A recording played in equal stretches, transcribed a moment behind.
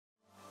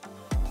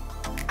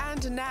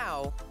And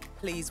now,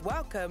 please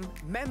welcome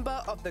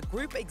member of the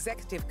Group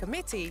Executive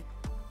Committee,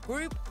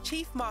 Group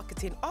Chief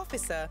Marketing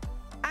Officer,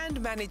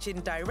 and Managing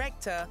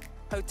Director,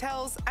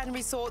 Hotels and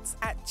Resorts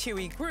at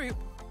TUI Group,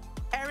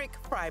 Erik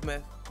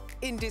Friemuth,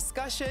 in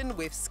discussion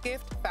with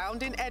Skift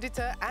founding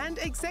editor and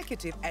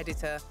executive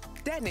editor,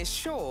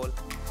 Schaal.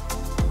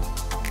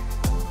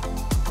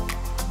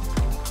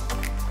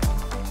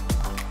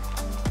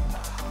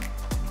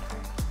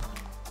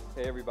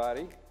 Hey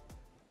everybody.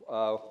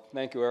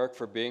 Thank you, Erik,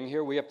 for being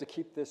here. We have to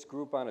keep this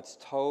group on its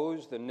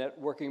toes. The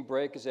networking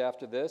break is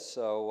after this,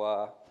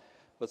 so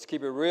let's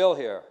keep it real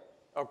here.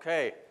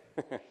 Okay.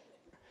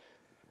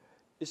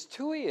 Is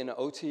TUI an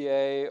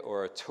OTA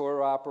or a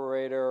tour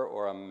operator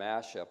or a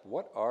mashup?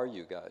 What are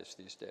you guys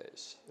these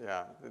days?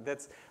 Yeah,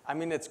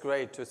 it's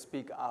great to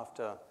speak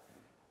after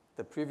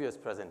the previous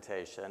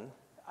presentation.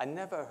 I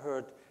never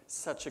heard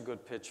such a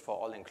good pitch for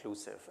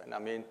all-inclusive. And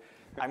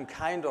I'm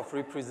kind of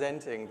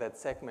representing that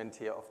segment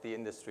here of the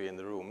industry in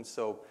the room.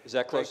 So is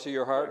that close to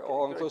your heart,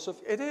 all-inclusive?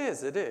 It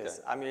is.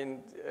 Okay.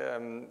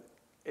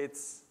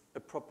 It's a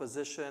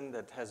proposition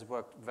that has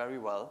worked very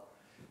well.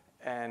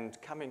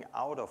 And coming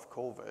out of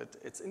COVID,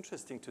 it's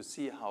interesting to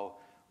see how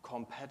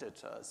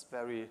competitors,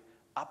 very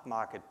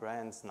upmarket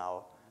brands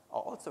now,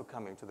 are also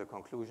coming to the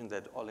conclusion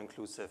that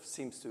all-inclusive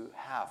seems to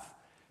have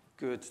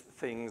good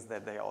things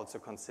that they also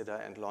consider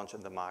and launch in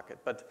the market.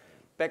 But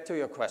back to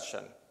your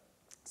question.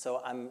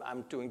 So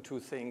I'm doing two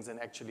things, and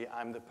actually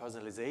I'm the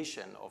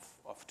personalization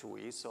of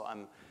TUI. So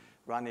I'm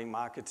running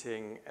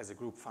marketing as a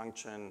group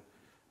function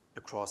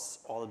across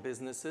all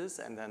businesses,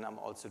 and then I'm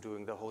also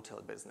doing the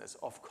hotel business.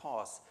 Of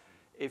course,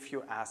 if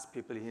you ask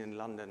people here in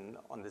London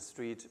on the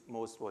street,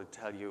 most will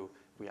tell you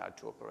we are a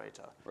tour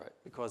operator. Right.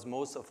 Because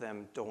most of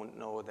them don't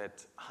know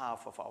that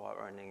half of our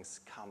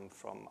earnings come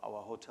from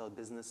our hotel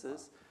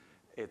businesses. Wow.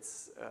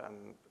 It's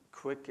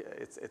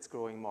it's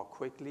growing more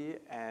quickly,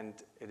 and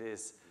it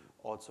is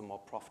also more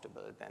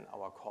profitable than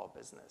our core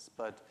business.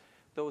 But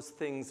those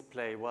things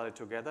play well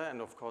together,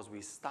 and of course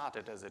we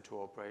started as a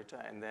tour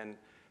operator, and then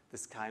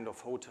this kind of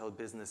hotel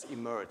business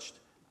emerged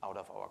out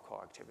of our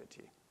core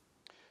activity.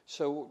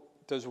 So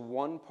does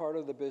one part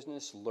of the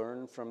business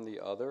learn from the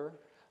other?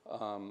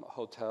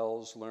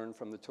 Hotels learn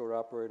from the tour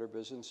operator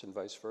business and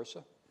vice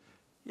versa?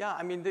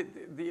 Yeah,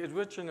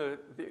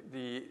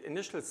 the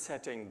initial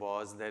setting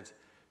was that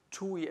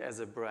TUI as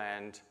a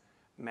brand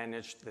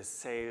managed the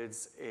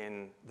sales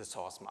in the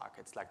source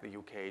markets like the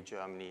UK,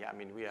 Germany.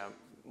 We are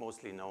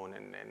mostly known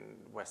in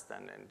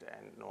Western and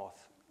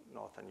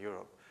Northern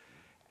Europe.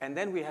 And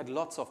then we had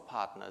lots of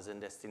partners and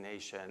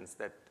destinations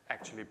that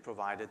actually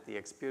provided the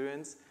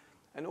experience.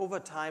 And over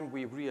time,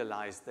 we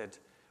realized that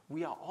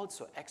we are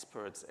also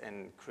experts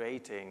in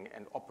creating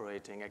and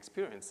operating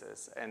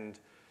experiences. And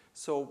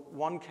so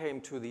one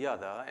came to the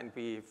other, and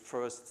we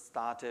first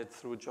started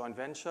through joint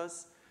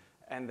ventures.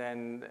 And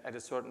then at a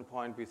certain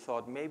point, we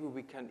thought maybe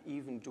we can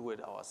even do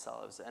it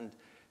ourselves. And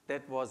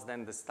that was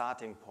then the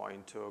starting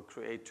point to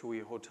create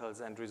TUI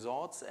Hotels and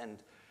Resorts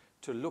and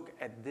to look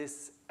at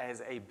this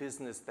as a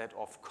business that,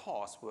 of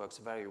course, works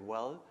very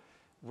well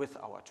with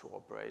our tour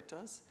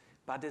operators,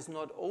 but is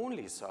not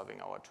only serving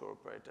our tour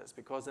operators.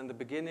 Because in the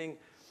beginning,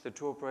 the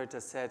tour operator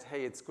said,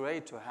 hey, it's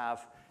great to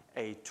have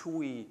a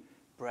TUI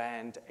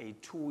brand, a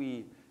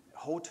TUI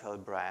hotel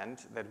brand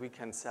that we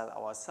can sell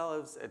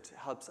ourselves. It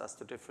helps us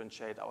to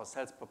differentiate our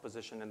sales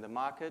proposition in the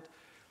market.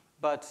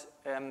 But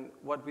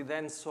what we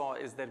then saw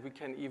is that we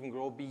can even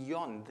grow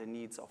beyond the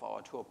needs of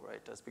our tour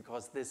operators,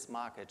 because this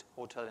market,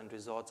 hotel and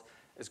resorts,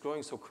 is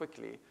growing so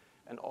quickly,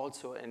 and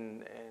also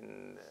in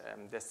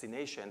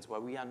destinations where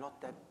we are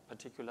not that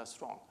particularly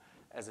strong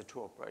as a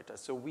tour operator.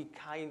 So we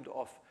kind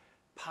of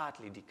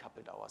partly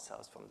decoupled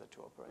ourselves from the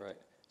tour operator. Right.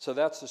 So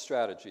that's the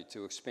strategy,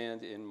 to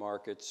expand in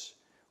markets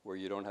where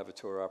you don't have a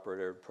tour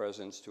operator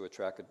presence to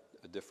attract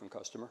a different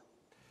customer?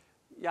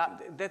 Yeah,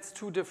 that's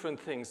two different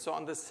things. So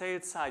on the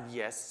sales side,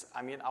 yes.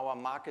 Our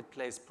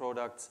marketplace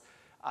products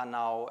are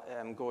now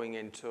going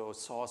into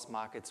source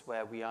markets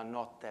where we are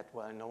not that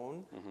well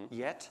known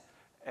yet.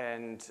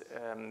 And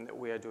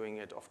we are doing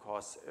it, of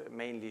course,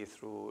 mainly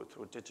through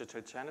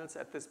digital channels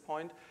at this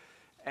point.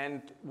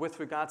 And with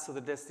regards to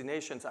the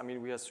destinations,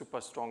 we are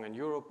super strong in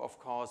Europe, of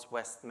course,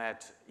 West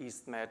Med,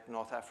 East Med,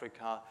 North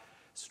Africa,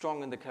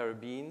 strong in the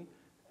Caribbean,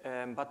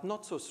 but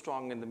not so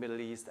strong in the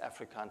Middle East,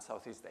 Africa, and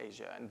Southeast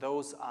Asia. And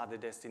those are the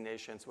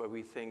destinations where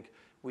we think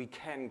we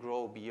can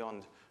grow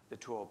beyond the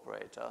tour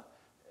operator.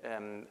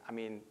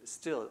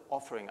 Still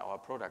offering our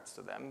products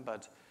to them,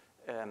 but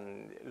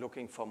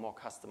looking for more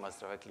customers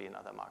directly in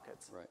other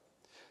markets. Right.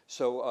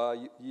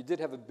 So you did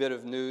have a bit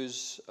of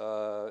news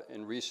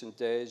in recent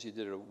days. You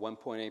did a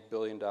 $1.8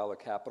 billion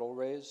capital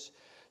raise.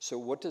 So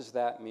what does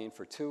that mean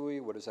for TUI?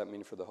 What does that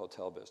mean for the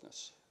hotel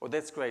business? Well,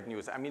 that's great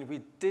news.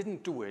 We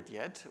didn't do it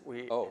yet.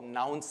 We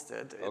announced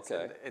it.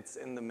 It's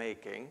in the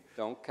making.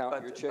 Don't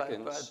count your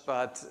chickens.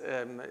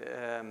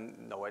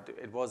 No,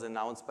 it was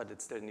announced, but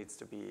it still needs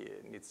to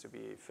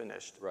be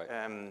finished. Right.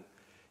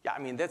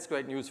 That's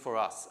great news for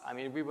us.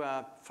 We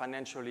were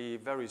financially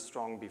very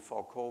strong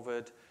before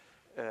COVID.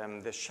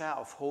 The share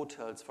of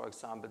hotels, for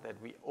example,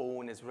 that we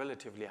own is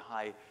relatively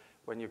high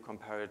when you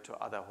compare it to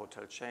other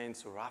hotel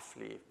chains, so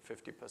roughly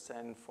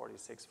 50%,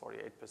 46,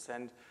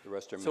 48%. The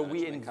rest are so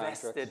we management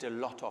invested contracts? a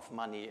lot of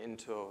money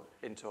into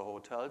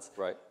hotels.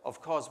 Right.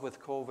 Of course, with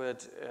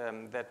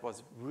COVID, that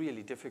was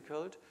really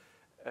difficult.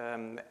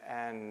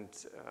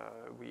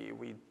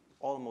 We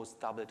almost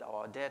doubled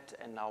our debt,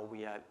 and now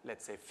we are,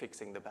 let's say,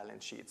 fixing the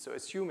balance sheet. So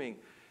assuming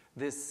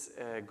this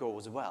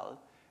goes well,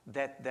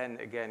 that then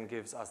again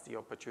gives us the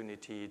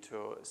opportunity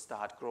to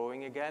start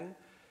growing again,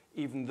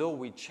 even though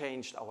we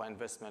changed our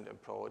investment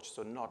approach,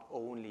 so not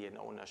only in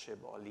ownership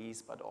or lease,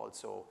 but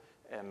also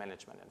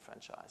management and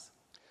franchise.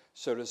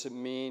 So does it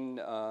mean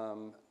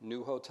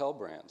new hotel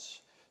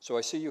brands? So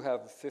I see you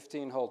have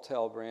 15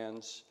 hotel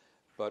brands,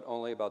 but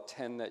only about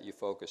 10 that you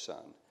focus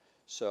on.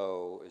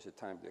 So is it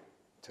time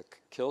to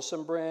kill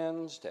some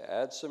brands, to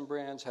add some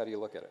brands? How do you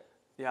look at it?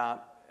 Yeah,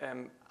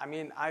 I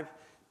mean,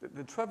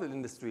 the travel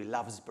industry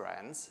loves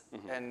brands,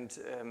 and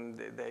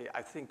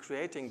I think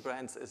creating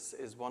brands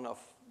is one of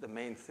the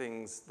main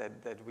things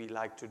that we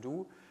like to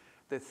do.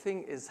 The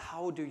thing is,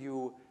 how do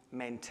you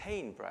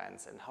maintain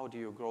brands and how do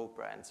you grow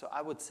brands? So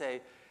I would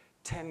say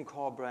 10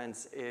 core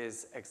brands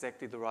is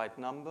exactly the right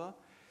number.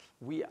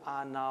 We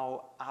are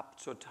now up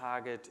to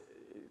target,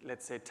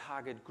 let's say,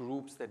 target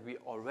groups that we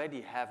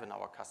already have in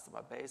our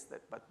customer base,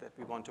 but that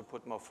we want to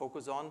put more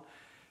focus on.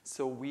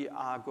 So we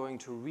are going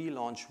to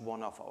relaunch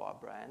one of our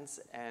brands,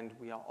 and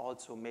we are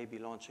also maybe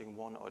launching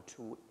one or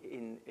two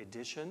in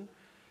addition,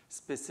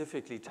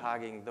 specifically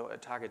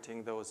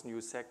targeting those new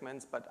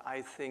segments. But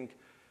I think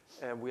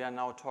we are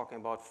now talking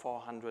about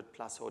 400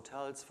 plus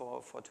hotels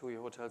for TUI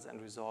Hotels and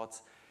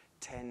Resorts.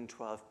 10,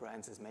 12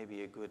 brands is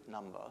maybe a good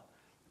number.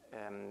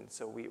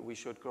 So we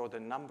should grow the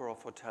number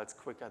of hotels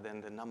quicker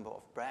than the number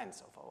of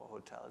brands of our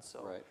hotels.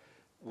 So, right.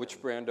 Which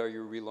brand are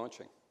you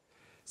relaunching?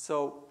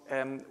 So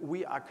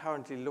we are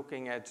currently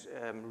looking at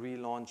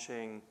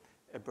relaunching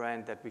a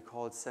brand that we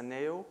call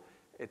Saneo.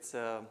 It's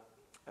a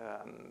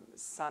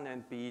sun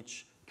and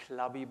beach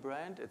clubby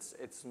brand.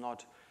 It's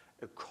not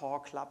a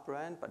core club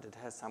brand, but it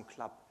has some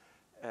club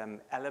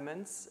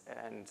elements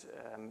and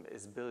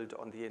is built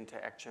on the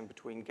interaction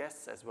between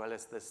guests as well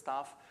as the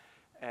staff.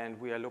 And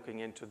we are looking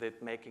into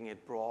that, making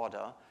it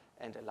broader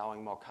and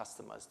allowing more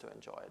customers to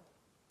enjoy it.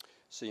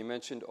 So you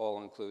mentioned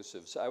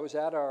all-inclusive. So I was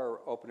at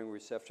our opening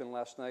reception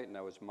last night, and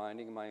I was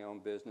minding my own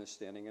business,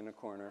 standing in a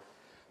corner.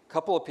 A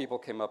couple of people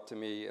came up to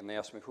me, and they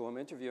asked me who I'm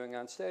interviewing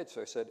on stage.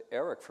 So I said,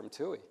 Erik from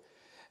TUI.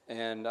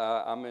 And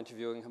I'm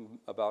interviewing him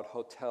about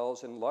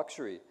hotels and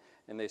luxury.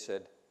 And they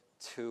said,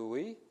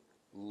 TUI?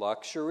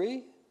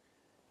 Luxury?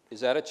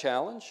 Is that a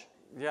challenge?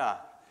 Yeah.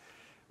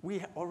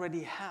 We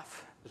already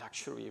have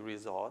luxury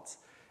resorts.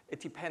 It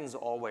depends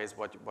always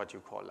what you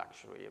call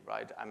luxury,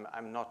 right?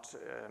 I'm not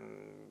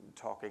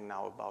talking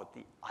now about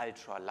the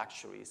ultra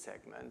luxury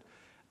segment.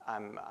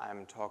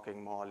 I'm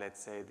talking more,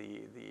 let's say,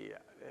 the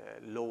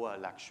lower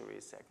luxury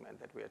segment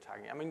that we are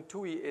targeting. I mean,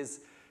 TUI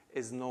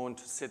is known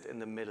to sit in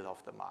the middle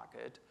of the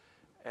market,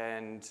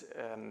 and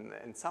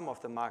in some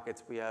of the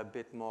markets we are a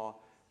bit more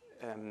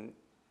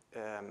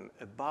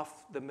above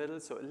the middle,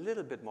 so a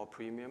little bit more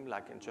premium,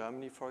 like in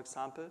Germany, for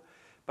example.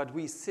 But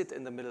we sit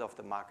in the middle of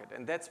the market,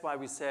 and that's why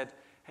we said,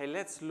 hey,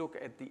 let's look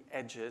at the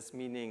edges,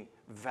 meaning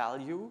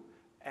value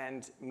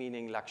and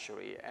meaning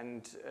luxury.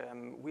 And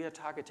we are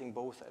targeting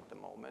both at the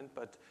moment,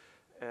 but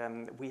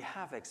we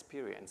have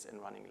experience in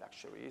running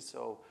luxury.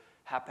 So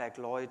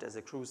Hapag-Lloyd as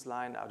a cruise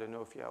line, I don't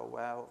know if you're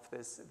aware of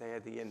this, they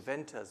are the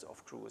inventors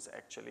of cruise,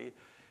 actually.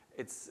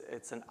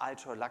 It's an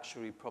ultra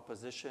luxury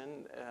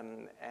proposition,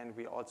 and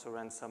we also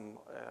ran some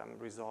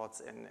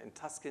resorts in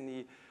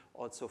Tuscany,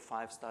 also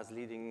 5 stars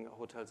leading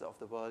hotels of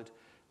the world,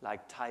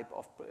 like type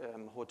of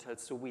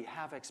hotels. So we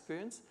have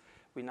experience.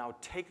 We now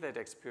take that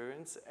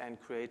experience and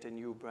create a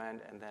new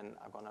brand, and then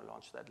are going to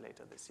launch that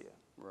later this year.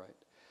 Right.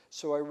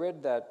 So I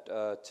read that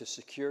to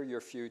secure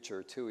your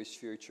future, TUI's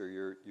future,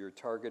 you're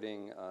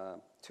targeting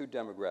 2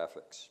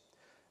 demographics.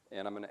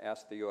 And I'm going to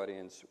ask the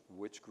audience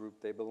which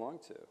group they belong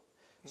to.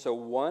 So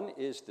one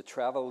is the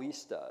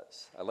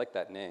travelistas. I like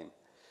that name.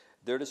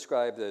 They're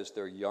described as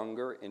they're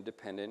younger,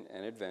 independent,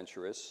 and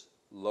adventurous,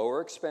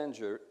 lower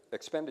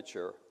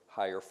expenditure,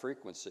 higher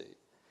frequency.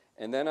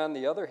 And then on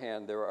the other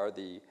hand, there are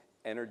the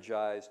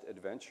energized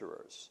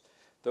adventurers.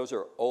 Those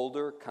are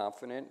older,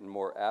 confident, and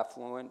more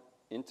affluent,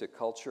 into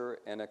culture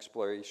and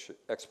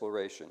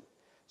exploration.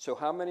 So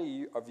how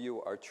many of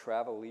you are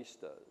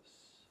travelistas?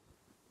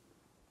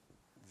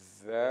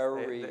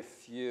 Very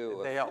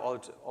few. They are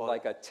all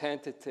like a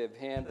tentative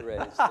hand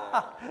raise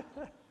there.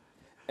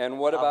 And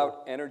what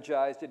about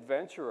energized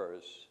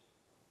adventurers?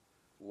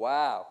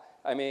 Wow.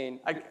 I mean,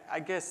 I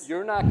guess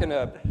you're not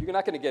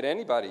gonna get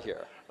anybody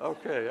here.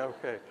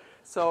 Okay.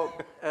 So,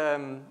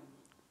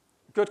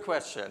 good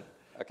question.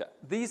 Okay.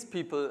 These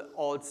people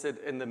all sit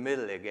in the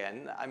middle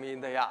again. I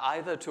mean, they are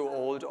either too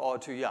old or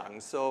too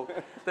young. So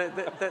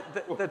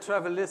the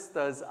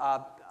travelistas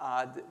are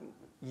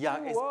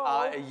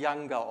a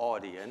younger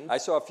audience. I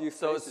saw a few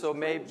faces. So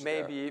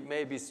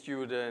maybe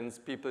students,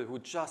 people who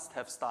just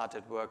have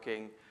started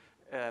working,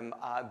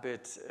 are a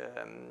bit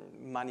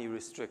money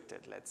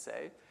restricted, let's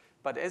say.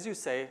 But as you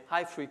say,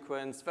 high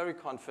frequency, very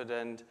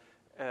confident,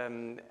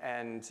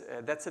 and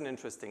that's an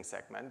interesting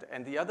segment.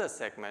 And the other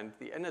segment,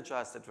 the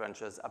energized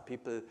adventurers, are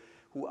people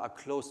who are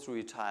close to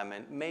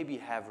retirement, maybe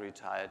have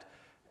retired,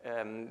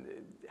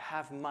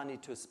 have money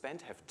to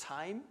spend, have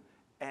time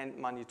and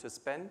money to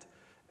spend.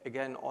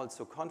 Again,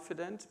 also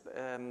confident,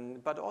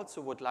 but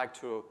also would like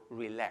to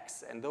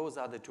relax. And those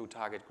are the two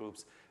target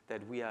groups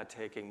that we are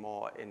taking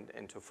more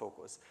into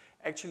focus.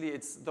 Actually,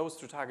 those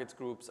two target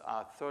groups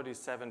are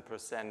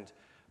 37%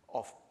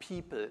 of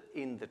people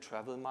in the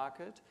travel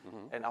market.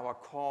 And our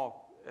core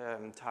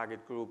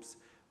target groups,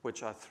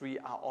 which are 3,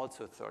 are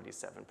also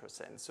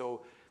 37%.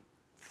 So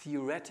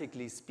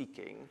theoretically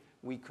speaking,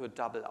 we could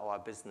double our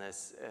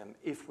business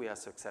if we are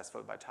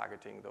successful by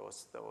targeting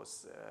those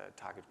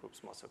target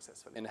groups more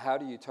successfully. And how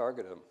do you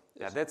target them?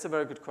 Yeah, that's a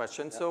very good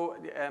question. Yeah. So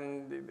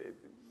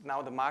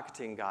now the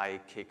marketing guy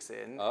kicks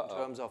in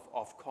terms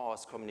of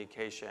course,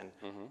 communication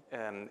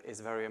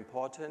is very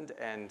important.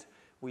 And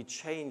we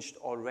changed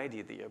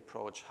already the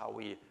approach how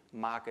we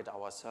market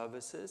our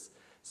services.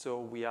 So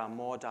we are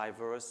more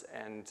diverse,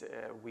 and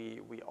we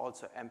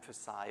also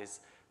emphasize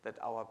that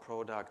our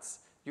products,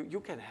 you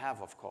can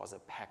have, of course, a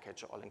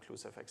package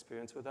all-inclusive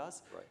experience with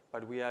us, right,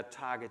 but we are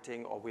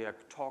targeting, or we are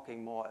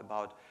talking more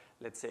about,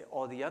 let's say,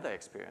 all the other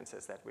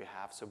experiences that we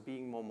have. So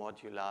being more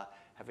modular,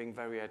 having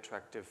very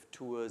attractive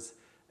tours,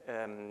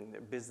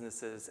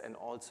 businesses, and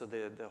also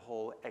the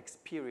whole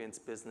experience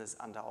business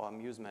under our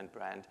amusement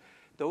brand.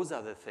 Those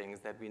are the things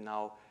that we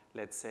now,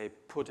 let's say,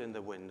 put in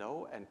the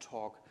window and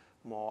talk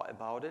more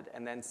about it.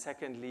 And then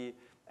secondly,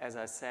 as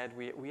I said,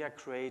 we are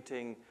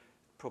creating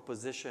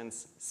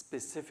propositions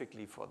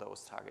specifically for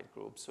those target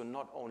groups. So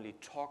not only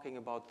talking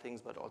about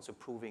things, but also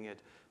proving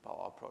it by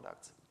our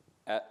products.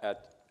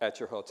 At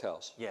your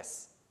hotels?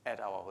 Yes, at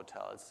our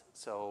hotels.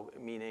 So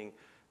meaning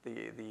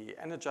the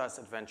energized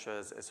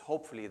adventurers is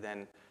hopefully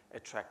then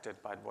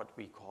attracted by what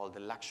we call the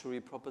luxury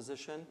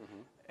proposition.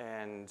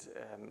 And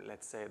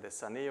let's say the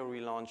Saneo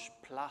relaunch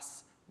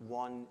plus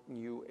one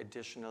new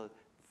additional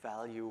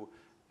value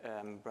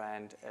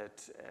brand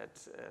at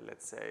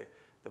let's say,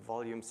 the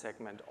volume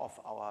segment of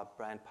our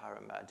brand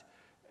pyramid.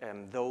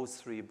 Those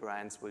 3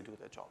 brands will do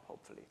the job,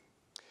 hopefully.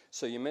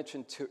 So you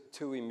mentioned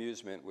TUI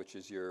Amusement, which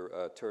is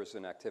your tours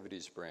and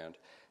activities brand.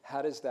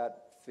 How does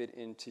that fit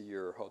into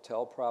your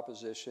hotel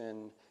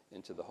proposition,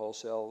 into the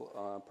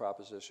wholesale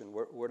proposition?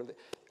 What are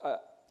they?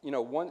 You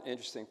know, one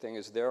interesting thing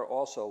is they're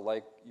also,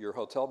 like your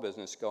hotel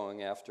business,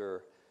 going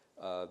after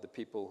the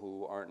people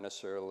who aren't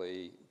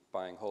necessarily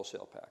buying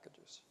wholesale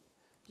packages.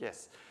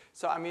 Yes.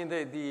 So, I mean,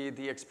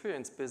 the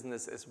experience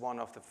business is one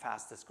of the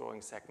fastest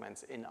growing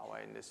segments in our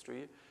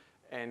industry.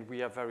 And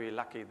we are very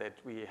lucky that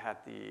we had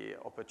the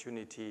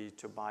opportunity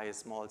to buy a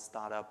small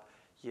startup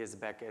years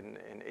back in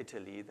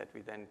Italy that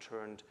we then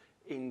turned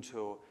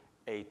into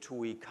a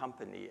TUI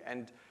company.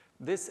 And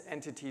this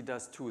entity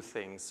does 2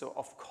 things. So,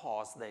 of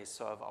course, they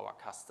serve our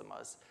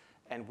customers.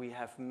 And we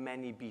have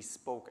many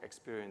bespoke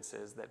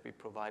experiences that we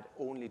provide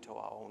only to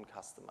our own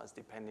customers,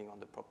 depending on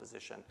the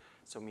proposition.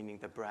 So meaning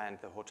the brand,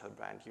 the hotel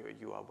brand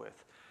you are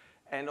with.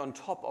 And on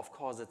top, of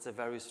course, it's a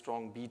very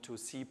strong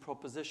B2C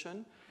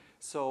proposition.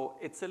 So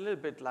it's a little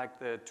bit like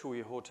the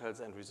TUI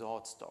Hotels and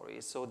Resorts story.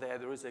 So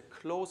there is a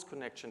close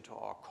connection to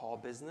our core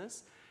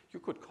business. You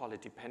could call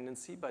it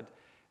dependency, but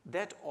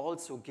that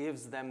also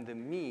gives them the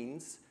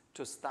means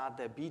to start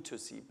their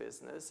B2C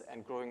business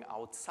and growing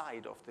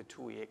outside of the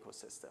TUI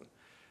ecosystem.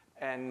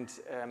 And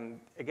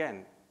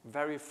again,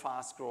 very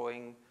fast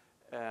growing,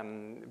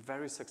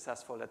 very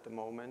successful at the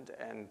moment,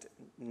 and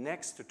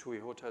next to TUI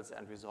Hotels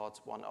and Resorts,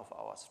 one of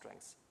our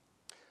strengths.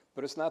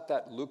 But it's not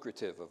that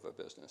lucrative of a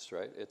business,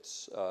 right?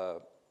 It's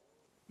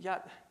yeah.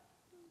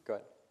 Go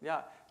ahead.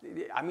 Yeah,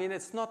 I mean,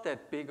 it's not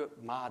that big a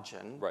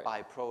margin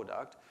by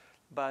product,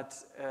 but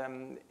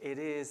it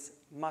is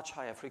much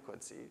higher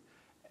frequency.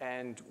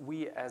 And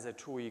we as a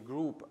TUI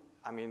group,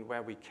 I mean,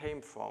 where we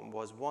came from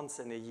was once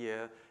in a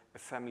year a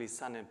family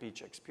sun and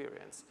beach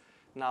experience.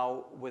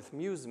 Now, with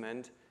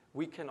Musement,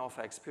 we can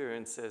offer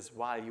experiences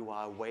while you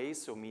are away,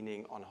 so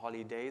meaning on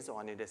holidays or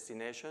on a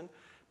destination,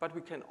 but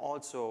we can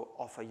also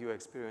offer you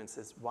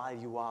experiences while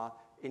you are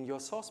in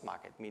your source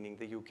market, meaning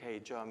the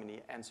UK,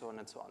 Germany, and so on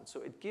and so on. So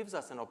it gives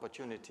us an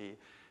opportunity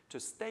to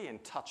stay in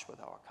touch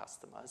with our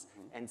customers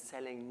and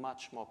selling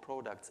much more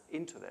products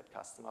into that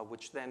customer,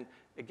 which then,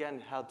 again,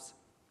 helps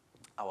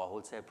our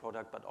wholesale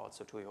product, but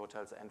also TUI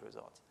Hotels and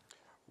Resorts.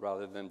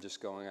 Rather than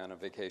just going on a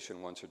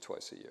vacation once or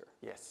twice a year.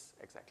 Yes,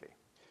 exactly.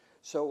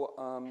 So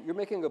you're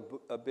making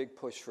a big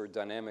push for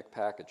dynamic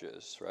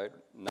packages, right?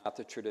 Not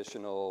the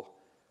traditional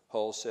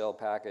wholesale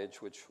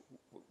package,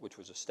 which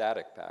was a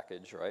static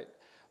package, right?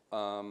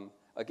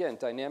 Again,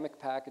 dynamic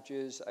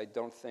packages, I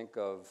don't think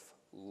of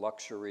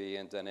luxury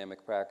and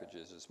dynamic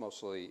packages. It's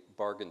mostly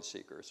bargain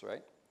seekers,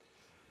 right?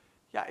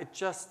 Yeah, it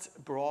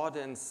just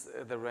broadens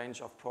the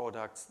range of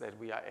products that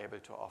we are able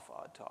to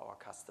offer to our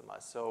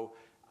customers. So,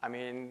 I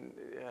mean,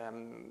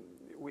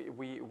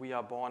 we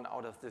are born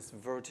out of this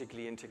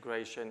vertically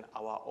integration,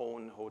 our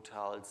own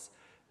hotels,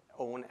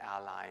 own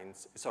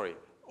airlines, sorry,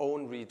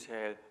 own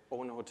retail,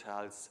 own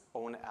hotels,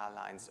 own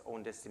airlines,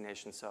 own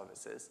destination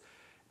services.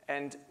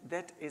 And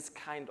that is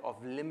kind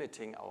of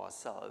limiting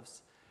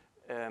ourselves,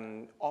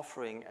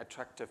 offering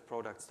attractive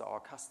products to our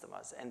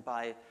customers. And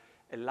by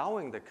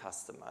allowing the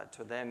customer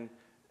to then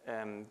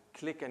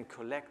click and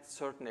collect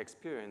certain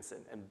experience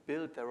and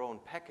build their own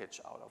package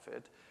out of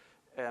it,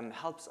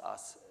 helps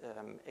us,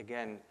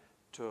 again,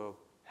 to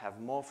have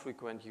more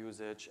frequent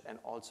usage and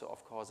also,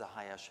 of course, a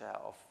higher share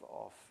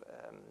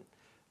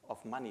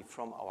of money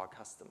from our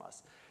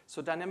customers.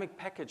 So dynamic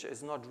package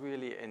is not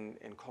really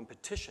in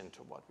competition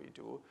to what we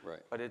do, right,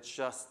 but it's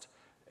just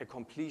a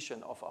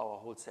completion of our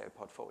wholesale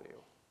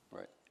portfolio.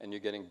 Right, and you're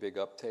getting big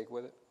uptake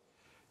with it?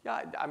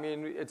 Yeah, I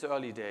mean, it's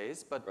early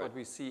days, but right, what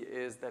we see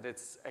is that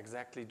it's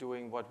exactly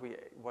doing what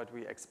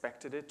we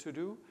expected it to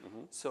do.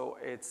 Mm-hmm. So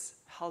it's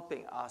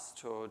helping us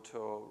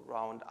to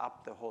round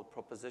up the whole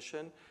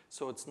proposition.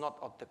 So it's not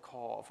at the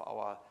core of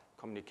our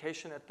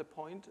communication at this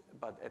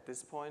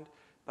point,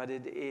 but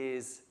it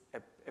is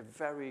a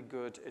very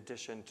good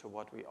addition to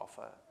what we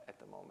offer at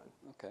the moment.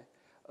 Okay.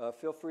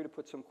 Feel free to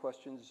put some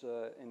questions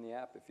in the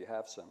app if you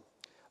have some.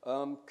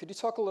 Could you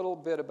talk a little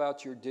bit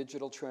about your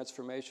digital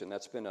transformation?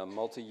 That's been a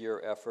multi-year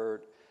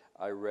effort.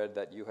 I read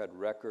that you had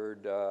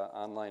record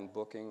online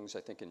bookings, I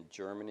think in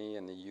Germany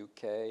and the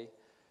UK.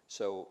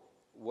 So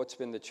what's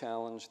been the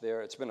challenge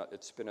there? It's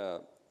been a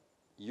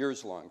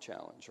years-long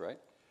challenge, right?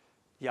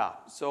 Yeah,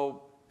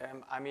 so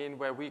I mean,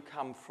 where we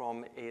come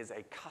from is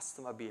a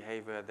customer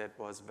behavior that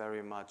was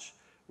very much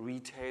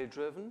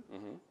retail-driven.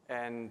 Mm-hmm.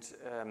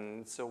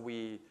 And so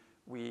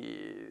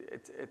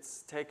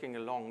it's taking a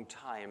long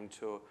time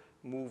to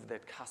move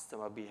that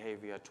customer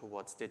behavior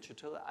towards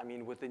digital. I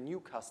mean, with the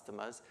new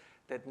customers,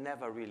 that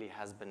never really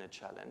has been a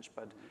challenge.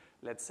 But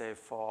let's say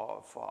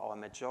for our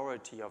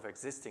majority of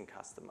existing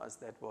customers,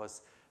 that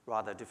was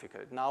rather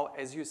difficult. Now,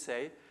 as you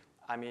say,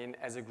 I mean,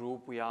 as a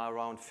group, we are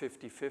around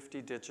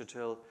 50-50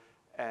 digital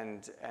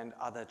and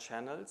other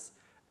channels.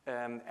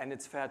 And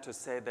it's fair to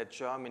say that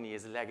Germany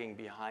is lagging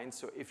behind.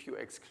 So if you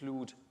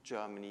exclude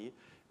Germany,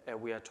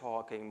 we are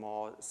talking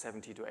more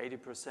 70 to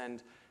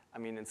 80%. I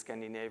mean, in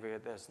Scandinavia,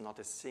 there's not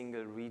a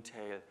single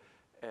retail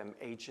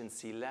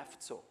agency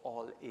left, so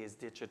all is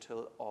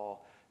digital or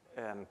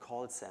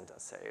call center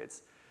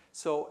sales.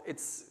 So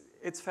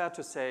it's fair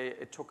to say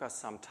it took us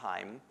some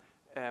time,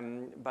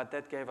 but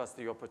that gave us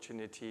the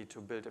opportunity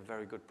to build a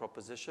very good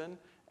proposition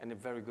and a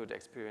very good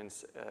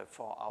experience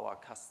for our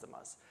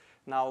customers.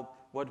 Now,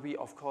 what we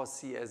of course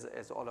see as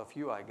all of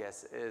you, I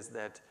guess, is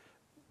that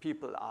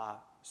people are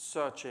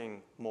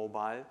searching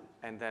mobile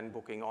and then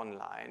booking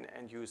online,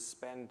 and you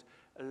spend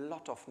a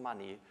lot of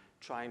money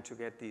trying to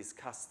get these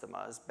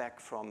customers back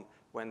from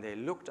when they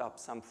looked up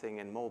something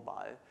in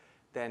mobile,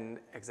 then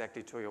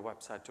exactly to your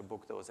website to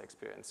book those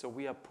experiences. So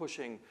we are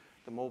pushing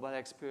the mobile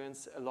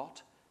experience a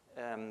lot,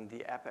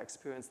 the app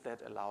experience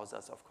that allows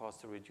us, of course,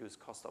 to reduce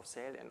cost of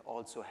sale and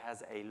also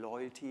has a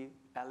loyalty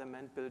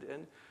element built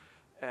in.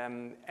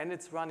 And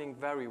it's running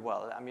very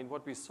well. I mean,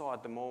 what we saw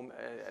in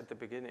the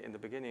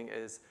beginning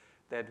is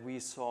that we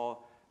saw,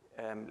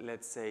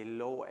 let's say,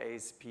 low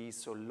ASP,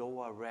 so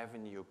lower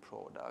revenue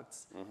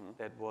products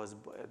that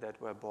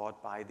were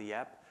bought by the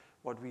app.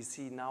 What we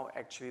see now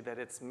actually that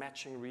it's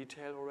matching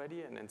retail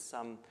already, and in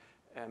some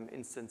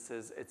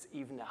instances it's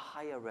even a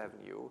higher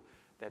revenue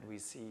that we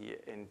see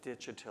in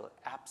digital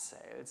app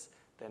sales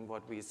than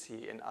what we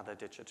see in other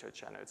digital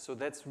channels. So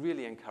that's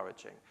really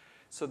encouraging.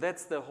 So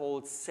that's the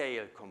whole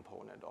sale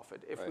component of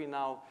it. If we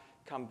now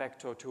come back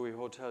to TUI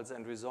Hotels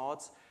and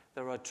Resorts,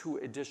 there are two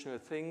additional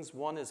things.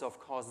 One is, of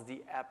course,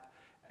 the app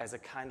as a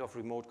kind of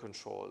remote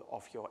control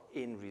of your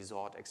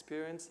in-resort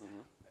experience.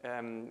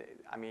 I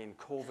mean,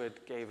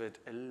 COVID gave it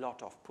a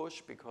lot of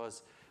push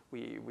because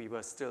we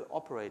were still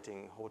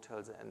operating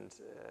hotels and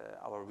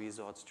our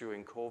resorts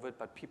during COVID,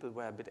 but people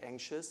were a bit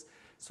anxious,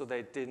 so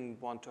they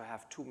didn't want to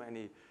have too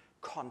many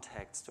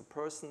contacts to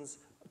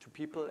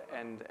people,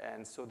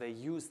 and so they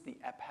used the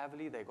app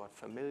heavily. They got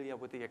familiar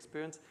with the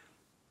experience.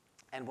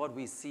 And what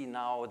we see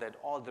now that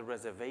all the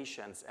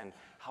reservations and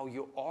how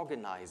you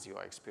organize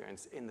your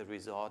experience in the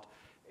resort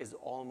is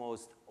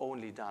almost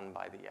only done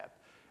by the app.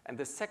 And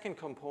the second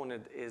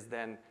component is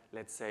then,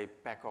 let's say,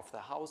 back of the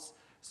house.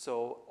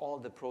 So all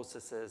the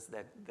processes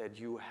that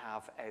you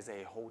have as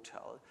a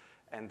hotel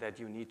and that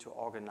you need to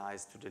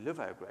organize to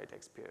deliver a great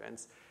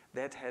experience,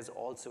 that has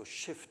also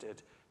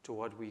shifted to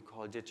what we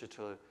call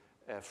digital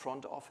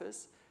front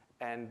office.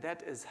 And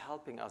that is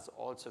helping us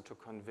also to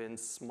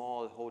convince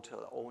small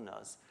hotel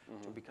owners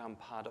to become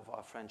part of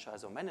our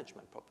franchise or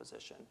management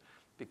proposition,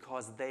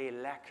 because they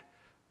lack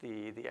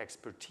the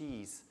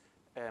expertise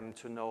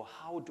to know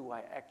how do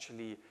I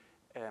actually,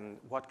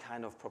 what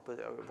kind of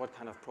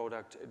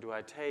product do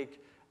I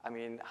take? I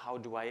mean, how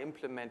do I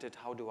implement it?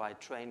 How do I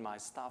train my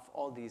staff?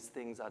 All these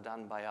things are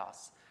done by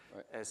us,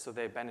 so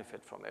they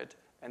benefit from it.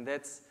 And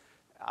that's,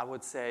 I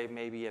would say,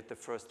 maybe at the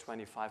first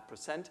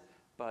 25%,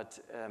 but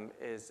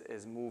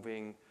is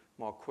moving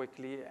more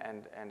quickly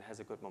and has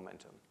a good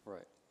momentum.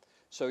 Right.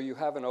 So you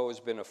haven't always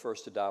been a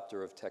first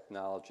adopter of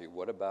technology.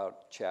 What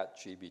about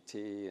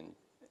ChatGPT and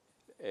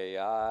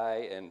AI?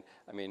 And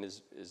I mean,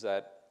 is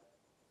that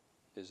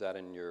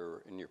in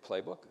your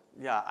playbook?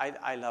 Yeah,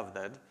 I love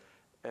that.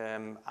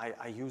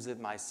 I use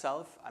it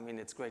myself. I mean,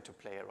 it's great to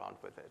play around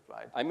with it,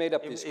 right? I made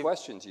up these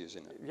questions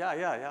using it.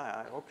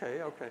 Yeah.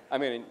 Okay. I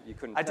mean, you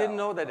couldn't I tell. didn't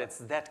know that it's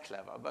that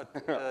clever,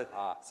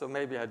 but so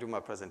maybe I do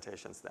my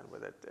presentations then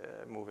with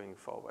it moving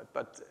forward.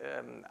 But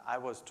I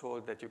was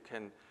told that you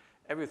can,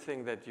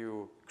 everything that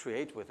you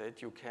create with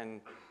it, you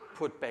can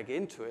put back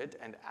into it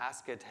and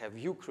ask it, have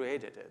you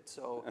created it?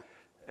 So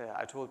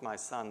I told my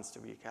sons to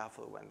be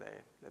careful when they,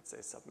 let's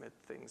say, submit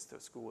things to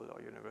school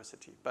or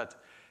university.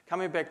 But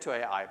coming back to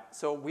AI,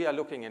 so we are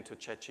looking into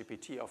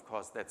ChatGPT, of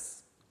course,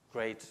 that's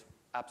great,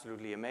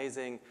 absolutely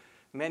amazing.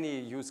 Many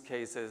use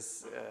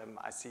cases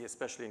I see,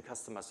 especially in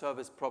customer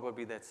service,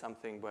 probably that's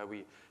something where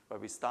we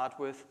start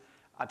with.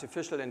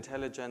 Artificial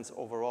intelligence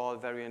overall,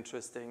 very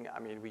interesting. I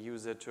mean, we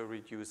use it to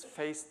reduce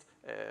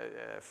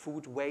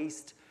food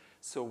waste.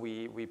 So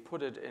we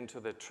put it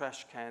into the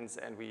trash cans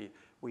and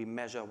we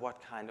measure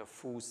what kind of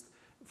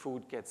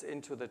food gets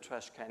into the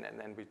trash can, and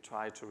then we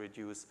try to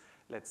reduce,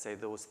 let's say,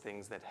 those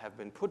things that have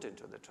been put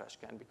into the trash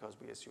can because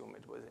we assume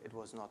it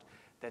was not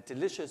that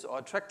delicious or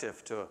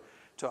attractive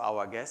to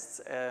our guests,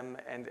 and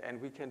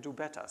we can do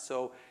better.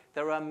 So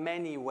there are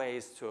many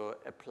ways to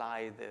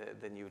apply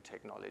the new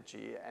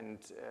technology, and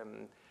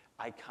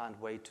I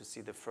can't wait to see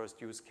the first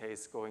use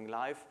case going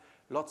live.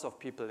 Lots of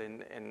people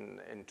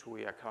in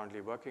TUI are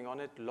currently working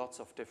on it, lots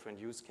of different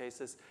use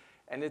cases.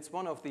 And it's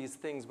one of these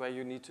things where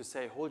you need to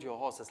say, hold your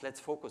horses, let's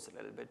focus a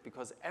little bit,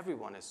 because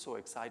everyone is so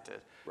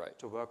excited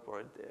to work for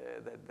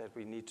it that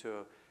we need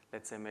to,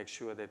 let's say, make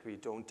sure that we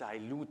don't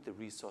dilute the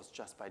resource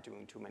just by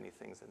doing too many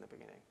things in the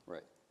beginning.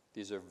 Right.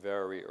 These are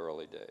very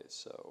early days,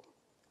 so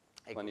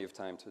plenty of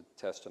time to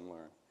test and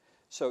learn.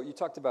 So you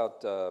talked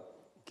about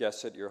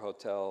guests at your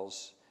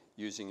hotels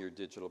using your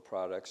digital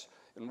products.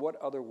 In what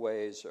other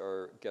ways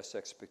are guest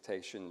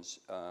expectations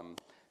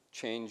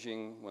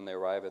changing when they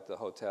arrive at the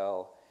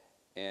hotel?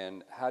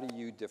 And how do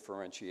you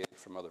differentiate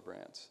from other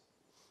brands?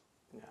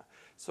 Yeah,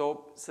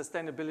 so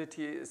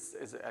sustainability is,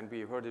 and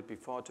we heard it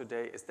before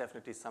today, is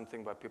definitely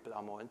something where people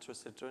are more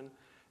interested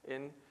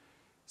in.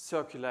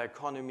 Circular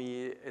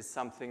economy is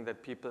something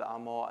that people are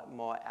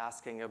more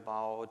asking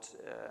about.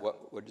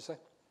 What did you say?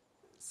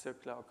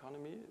 Circular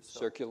economy.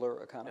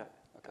 Circular economy?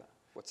 Yeah. Okay.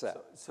 What's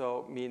that?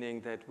 So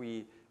meaning that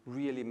we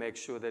really make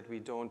sure that we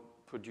don't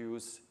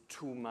produce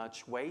too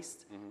much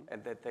waste,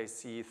 and that they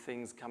see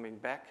things coming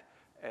back,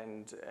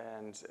 and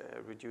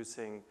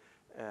reducing,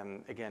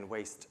 again,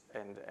 waste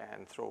and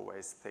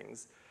throwaways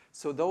things.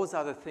 So those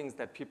are the things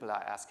that people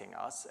are asking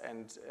us,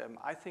 and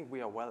I think we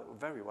are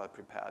very well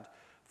prepared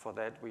for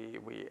that.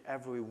 We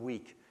every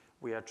week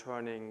we are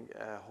turning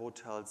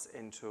hotels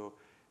into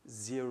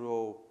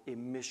zero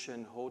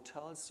emission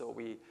hotels. So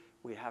we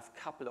have a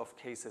couple of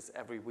cases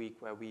every week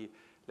where we,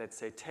 let's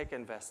say, take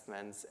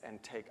investments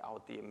and take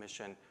out the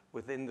emission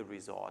within the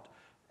resort,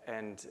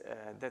 and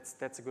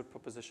that's a good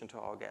proposition to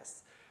our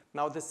guests.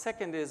 Now, the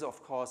second is,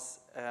 of course,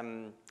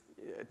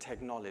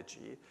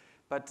 technology,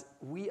 but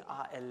we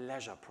are a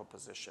leisure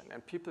proposition,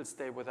 and people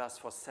stay with us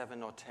for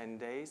 7 or 10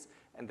 days,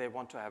 and they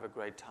want to have a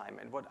great time.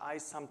 And what I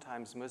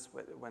sometimes miss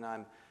when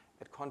I'm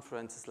at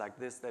conferences like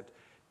this, that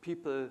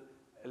people,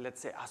 let's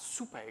say, are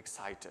super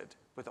excited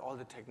with all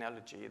the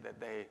technology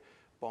that they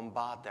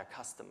bombard their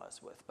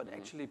customers with, but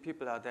actually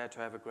people are there to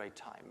have a great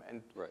time.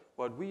 And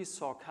what we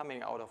saw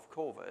coming out of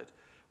COVID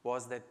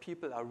was that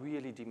people are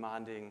really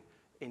demanding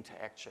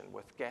interaction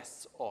with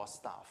guests or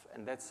staff.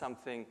 And that's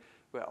something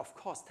where, of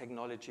course,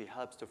 technology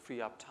helps to free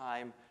up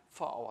time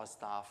for our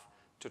staff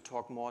to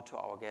talk more to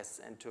our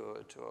guests and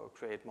to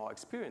create more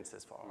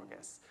experiences for our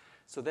guests.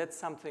 So that's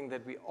something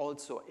that we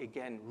also,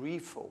 again,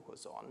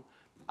 refocus on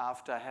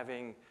after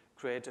having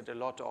created a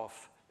lot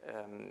of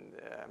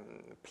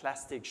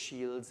plastic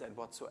shields and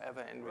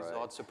whatsoever in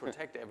resorts to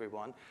protect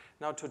everyone.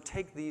 Now to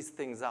take these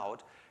things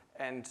out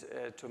and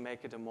to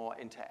make it a more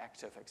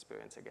interactive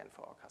experience again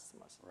for our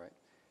customers. Right.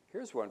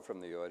 Here's one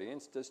from the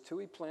audience. Does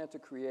TUI plan to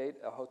create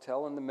a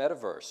hotel in the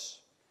metaverse?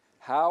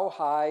 How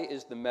high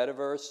is the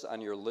metaverse on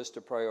your list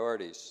of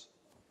priorities?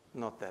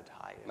 Not that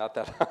high. Not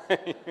that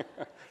high.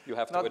 You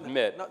have to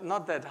admit.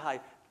 Not that high.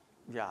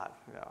 Yeah.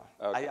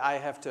 Okay. I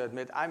have to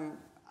admit, I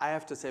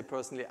have to say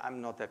personally,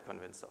 I'm not that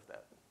convinced of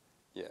that.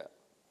 Yeah.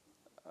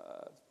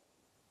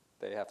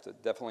 They have to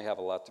definitely have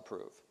a lot to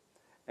prove.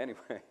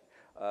 Anyway,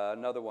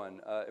 another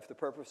one. If the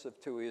purpose of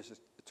TUI is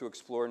to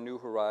explore new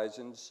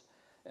horizons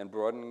and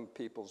broaden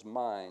people's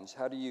minds,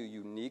 how do you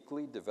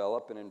uniquely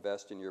develop and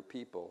invest in your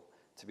people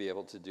to be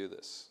able to do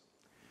this?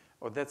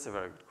 Oh, that's a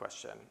very good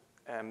question.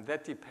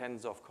 That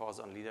depends, of course,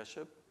 on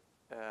leadership.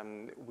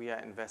 We are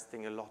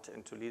investing a lot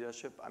into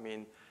leadership. I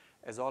mean,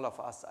 as all of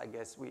us, I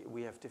guess,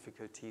 we have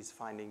difficulties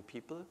finding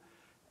people.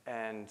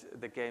 And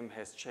the game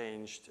has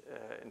changed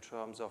in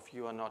terms of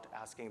you are not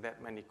asking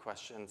that many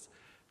questions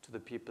to the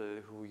people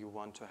who you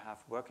want to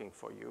have working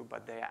for you,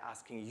 but they are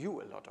asking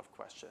you a lot of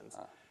questions.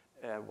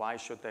 why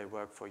should they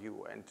work for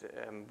you?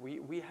 And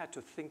we had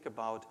to think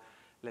about,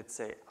 let's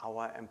say,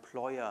 our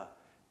employer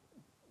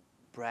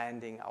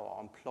branding, our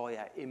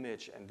employer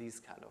image, and these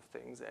kind of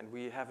things. And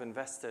we have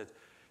invested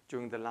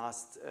during the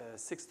last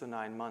 6 to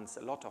 9 months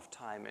a lot of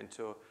time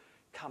into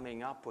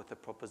coming up with a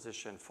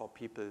proposition for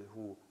people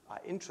who are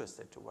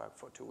interested to work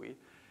for TUI.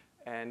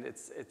 And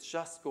it's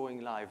just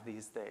going live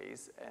these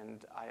days,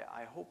 and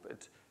I hope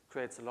it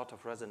creates a lot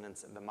of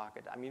resonance in the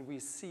market. I mean, we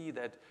see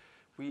that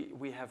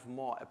we have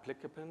more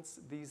applicants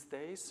these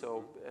days,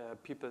 so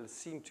people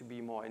seem to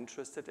be more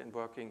interested in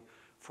working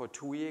for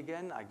TUI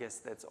again. I guess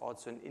that's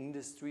also an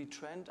industry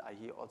trend. I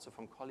hear also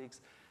from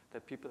colleagues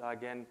that people are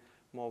again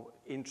more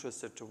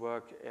interested to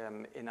work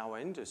in our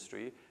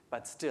industry,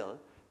 but still,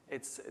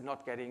 it's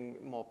not getting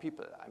more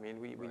people. I mean,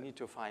 we need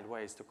to find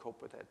ways to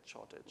cope with that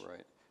shortage.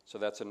 Right. So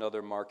that's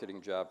another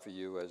marketing job for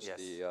you as Yes.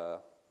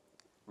 the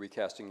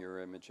recasting your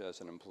image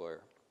as an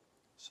employer.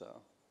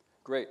 So,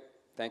 great.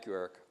 Thank you,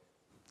 Erik.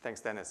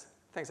 Thanks, Dennis.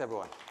 Thanks,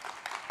 everyone.